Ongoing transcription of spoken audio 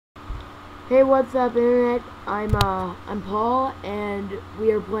Hey, what's up, internet? I'm Paul, and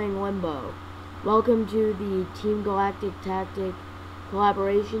we are playing Limbo. Welcome to the Team Galactic Tactic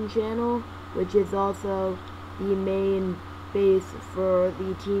collaboration channel, which is also the main base for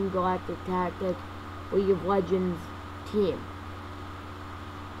the Team Galactic Tactic League of Legends team.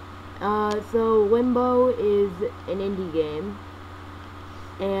 So Limbo is an indie game,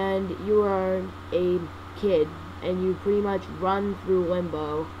 and you are a kid, and you pretty much run through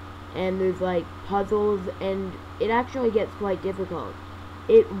Limbo. And there's like puzzles, and it actually gets quite difficult.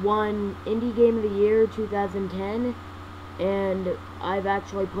 It won Indie Game of the Year 2010, and I've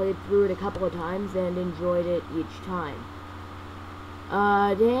actually played through it a couple of times and enjoyed it each time.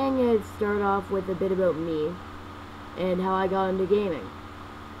 Today I'm going to start off with a bit about me and how I got into gaming.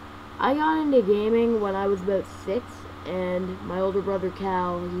 I got into gaming when I was about 6, and my older brother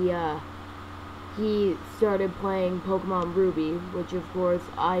Cal, he started playing Pokemon Ruby, which of course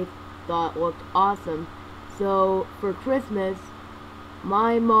I thought looked awesome. So for Christmas,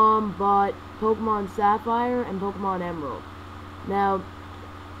 my mom bought Pokemon Sapphire and Pokemon Emerald. Now,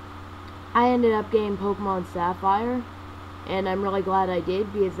 I ended up getting Pokemon Sapphire, and I'm really glad I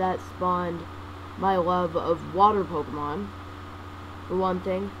did, because that spawned my love of water Pokemon, for one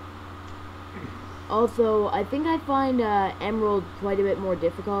thing. Also, I think I find Emerald quite a bit more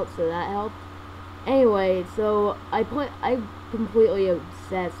difficult, so that helped. Anyway, so I completely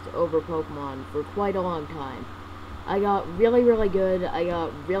obsessed over Pokemon for quite a long time. I got really good. I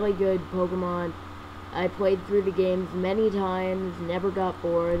got really good Pokemon. I played through the games many times, never got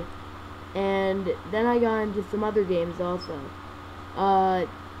bored. And then I got into some other games also.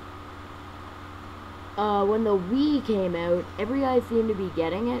 When the Wii came out, every guy seemed to be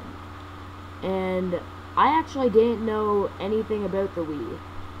getting it. And I actually didn't know anything about the Wii.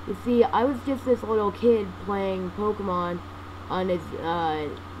 You see, I was just this little kid playing Pokemon on his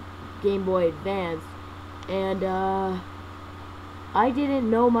Game Boy Advance, and I didn't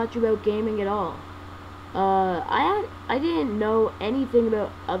know much about gaming at all. I didn't know anything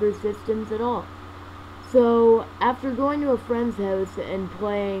about other systems at all. So after going to a friend's house and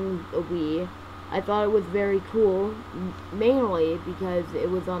playing a Wii, I thought it was very cool, mainly because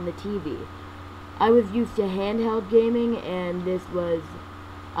it was on the TV. I was used to handheld gaming, and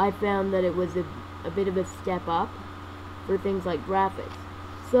I found that it was a bit of a step up for things like graphics.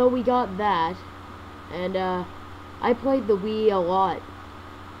 So we got that, and I played the Wii a lot.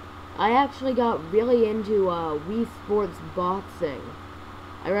 I actually got really into Wii Sports Boxing.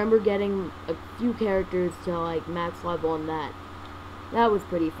 I remember getting a few characters to like max level on that. That was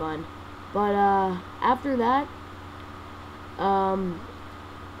pretty fun. But after that,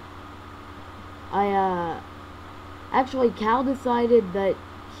 actually Cal decided that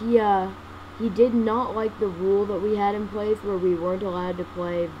he did not like the rule that we had in place where we weren't allowed to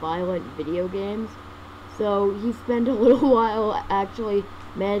play violent video games. So he spent a little while actually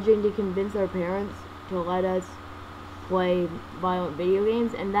managing to convince our parents to let us play violent video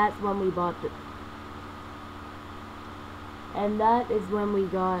games, and that's when we bought that is when we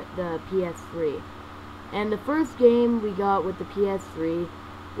got the PS3. And the first game we got with the PS3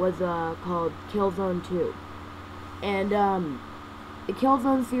 was called Killzone 2. And the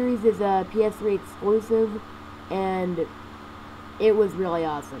Killzone series is a PS3 exclusive, and it was really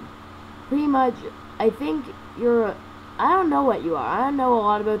awesome. Pretty much, I think I don't know what you are. I don't know a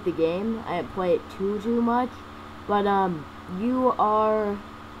lot about the game. I didn't play it too much. But, you are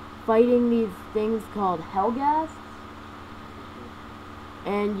fighting these things called Hellghasts,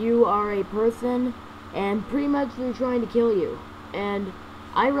 and you are a person, and pretty much they're trying to kill you. And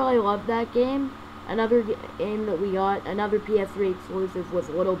I really loved that game. Another game that we got, another PS3 exclusive, was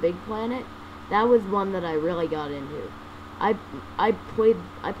Little Big Planet. That was one that I really got into. I played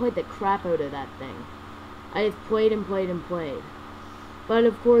the crap out of that thing. I just played and played. But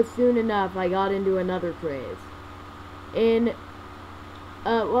of course, soon enough, I got into another craze.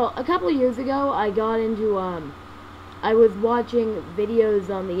 Well, a couple years ago, I got into, I was watching videos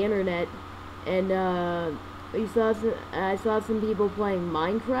on the internet, and I saw some people playing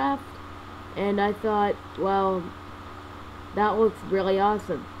Minecraft. And I thought, well, that looks really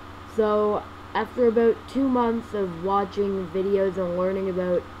awesome. So after about 2 months of watching videos and learning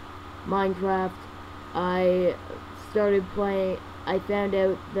about Minecraft, I started playing. I found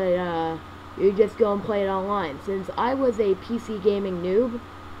out that you just go and play it online. Since I was a PC gaming noob,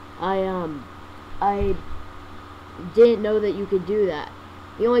 I didn't know that you could do that.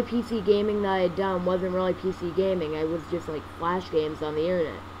 The only PC gaming that I had done wasn't really PC gaming. I was just like Flash games on the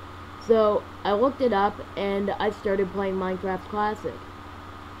internet. So I looked it up, and I started playing Minecraft Classic.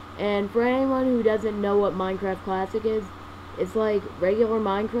 And for anyone who doesn't know what Minecraft Classic is, it's like regular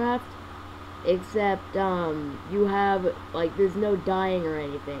Minecraft, except you have like there's no dying or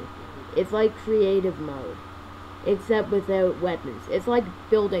anything. It's like creative mode, except without weapons. It's like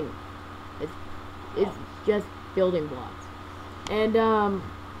building. It's it's just building blocks, and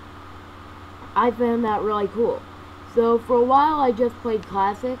I found that really cool. So for a while I just played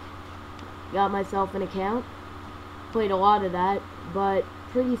classic, got myself an account, played a lot of that, but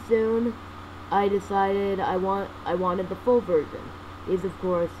pretty soon I decided I wanted the full version. Because of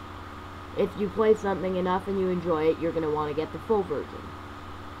course, if you play something enough and you enjoy it, you're going to want to get the full version.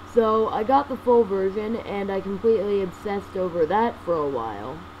 So I got the full version and I completely obsessed over that for a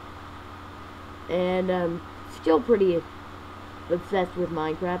while. And I'm still pretty obsessed with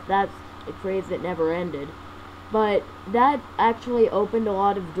Minecraft. That's a craze that never ended. But that actually opened a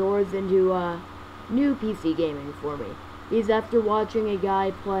lot of doors into new PC gaming for me. Because after watching a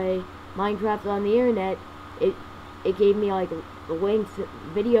guy play Minecraft on the internet, it gave me like links,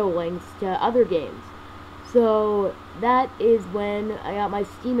 video links to other games. So that is when I got my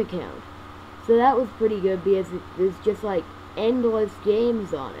Steam account. So that was pretty good because there's just like endless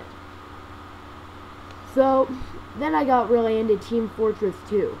games on it. So then I got really into Team Fortress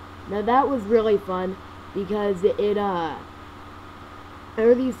 2. Now that was really fun because there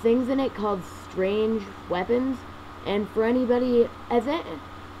are these things in it called strange weapons, and for anybody as it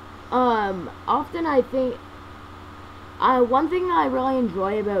often I think one thing that I really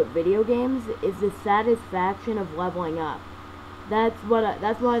enjoy about video games is the satisfaction of leveling up. That's one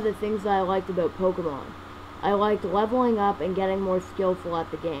of the things that I liked about Pokemon. I liked leveling up and getting more skillful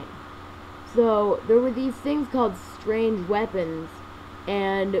at the game. So there were these things called strange weapons,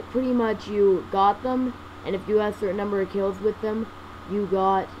 and pretty much you got them, and if you had a certain number of kills with them, you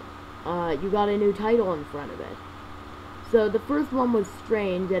got a new title in front of it. So the first one was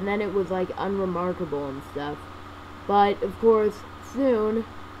strange, and then it was like unremarkable and stuff. But of course, soon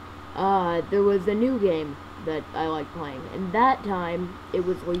there was a new game that I liked playing, and that time it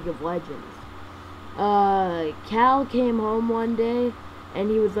was League of Legends. Cal came home one day, and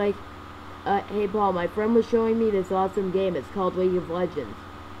he was like, "Hey Paul, my friend was showing me this awesome game. It's called League of Legends."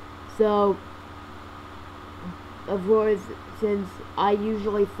 So, of course, since I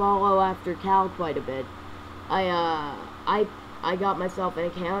usually follow after Cal quite a bit, I got myself an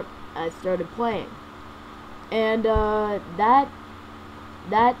account. I started playing. And that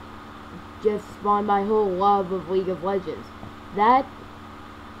just spawned my whole love of League of Legends. Then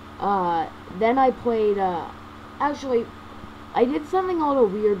I played, actually, I did something a little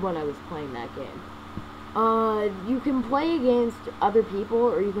weird when I was playing that game. You can play against other people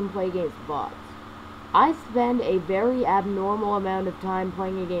or you can play against bots. I spend a very abnormal amount of time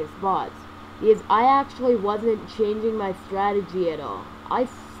playing against bots because I actually wasn't changing my strategy at all. I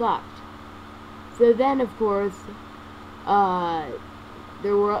sucked. So then, of course, I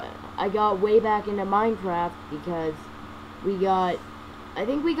got way back into Minecraft because I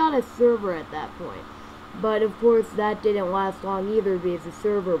think we got a server at that point. But of course, that didn't last long either because the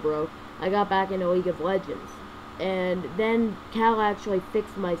server broke. I got back into League of Legends. And then Cal actually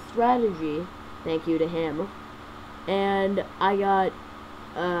fixed my strategy, thank you to him. And I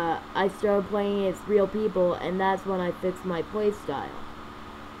started playing against real people, and that's when I fixed my playstyle.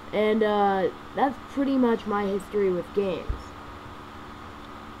 And that's pretty much my history with games.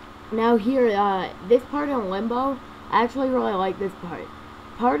 Now here, this part in Limbo, I actually really like this part.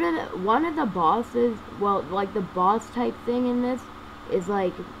 One of the bosses, well, like the boss type thing in this, is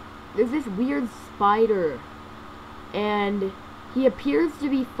like, there's this weird spider, and he appears to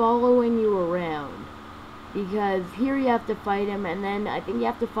be following you around. Because here you have to fight him, and then I think you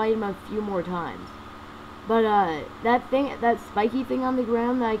have to fight him a few more times. But that spiky thing on the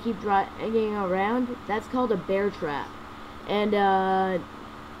ground that I keep dragging around, that's called a bear trap. And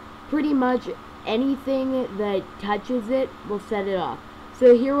pretty much anything that touches it will set it off.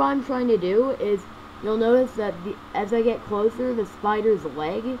 So here what I'm trying to do is, you'll notice that as I get closer, the spider's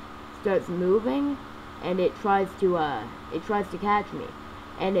leg starts moving, and it tries to catch me,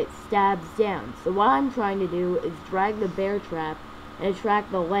 and it stabs down. So what I'm trying to do is drag the bear trap and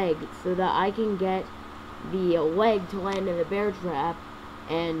attract the leg so that I can get the leg to land in the bear trap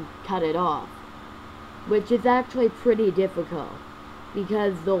and cut it off, which is actually pretty difficult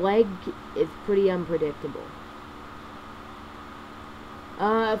because the leg is pretty unpredictable.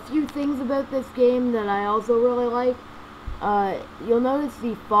 A few things about this game that I also really like. You'll notice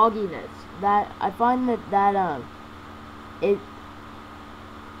the fogginess. That I find that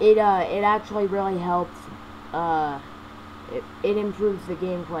it actually really helps. It improves the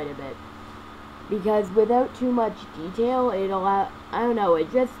game quite a bit. Because without too much detail,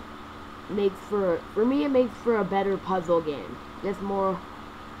 it just makes for me, it makes for a better puzzle game. Just more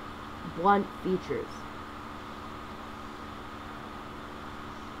blunt features.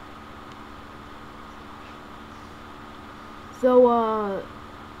 So,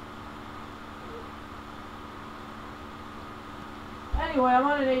 Anyway, I'm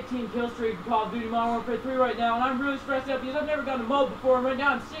on an 18 kill streak in Call of Duty Modern Warfare 3 right now, and I'm really stressed out because I've never gotten a MOB before, and right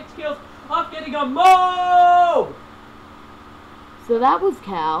now I'm 6 kills off getting a MOB! so that was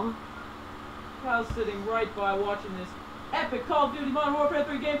Cal. Cal's sitting right by watching this epic Call of Duty Modern Warfare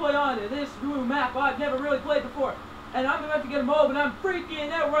 3 gameplay on this new map I've never really played before. And I'm about to get a MOB, and I'm freaking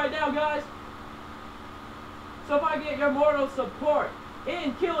out right now, guys! So if I get your mortal support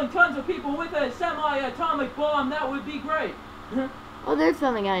in killing tons of people with a semi-atomic bomb, that would be great. Oh, there's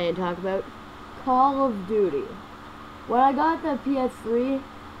something I didn't talk about. Call of Duty. When I got the PS3,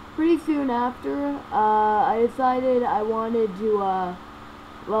 pretty soon after, I decided I wanted to,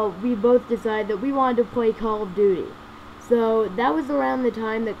 well, we both decided that we wanted to play Call of Duty. So, that was around the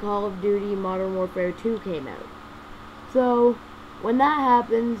time that Call of Duty Modern Warfare 2 came out. So, when that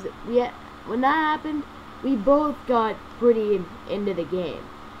happened, we both got pretty into the game.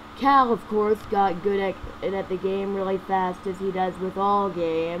 Cal, of course, got good at the game really fast, as he does with all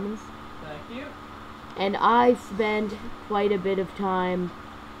games. Thank you. And I spent quite a bit of time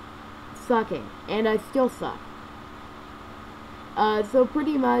sucking, and I still suck. So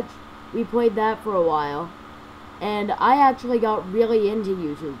pretty much, we played that for a while, and I actually got really into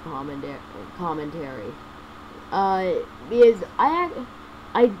YouTube commentary. Because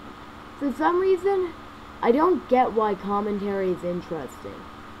I, for some reason, I don't get why commentary is interesting.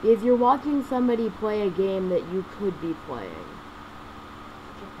 Because you're watching somebody play a game that you could be playing.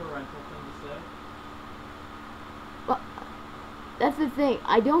 Such a parental thing to say. Well, that's the thing.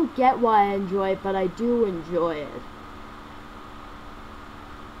 I don't get why I enjoy it, but I do enjoy it.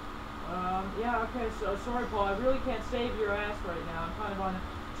 Yeah, okay, so sorry, Paul. I really can't save your ass right now. I'm kind of on a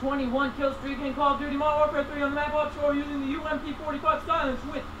 21 kill streak in Call of Duty Modern Warfare 3 on the map offshore using the UMP-45 silence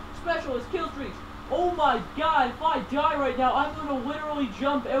with specialist kill streaks. Oh my god, if I die right now, I'm gonna literally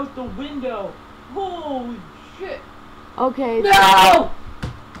jump out the window. Holy shit. Okay. No!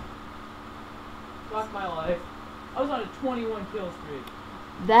 Fuck my life. I was on a 21 kill streak.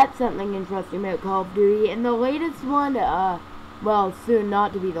 That's something interesting about Call of Duty. In the latest one, well, soon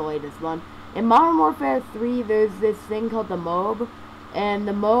not to be the latest one. In Modern Warfare 3, there's this thing called the MOB. And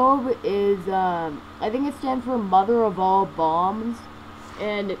the MOB is, I think it stands for Mother of All Bombs.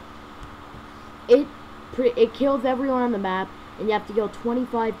 And it kills everyone on the map, and you have to kill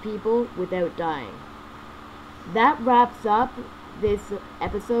 25 people without dying. That wraps up this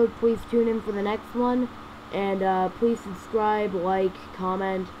episode. Please tune in for the next one, and please subscribe, like,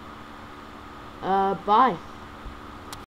 comment. Bye.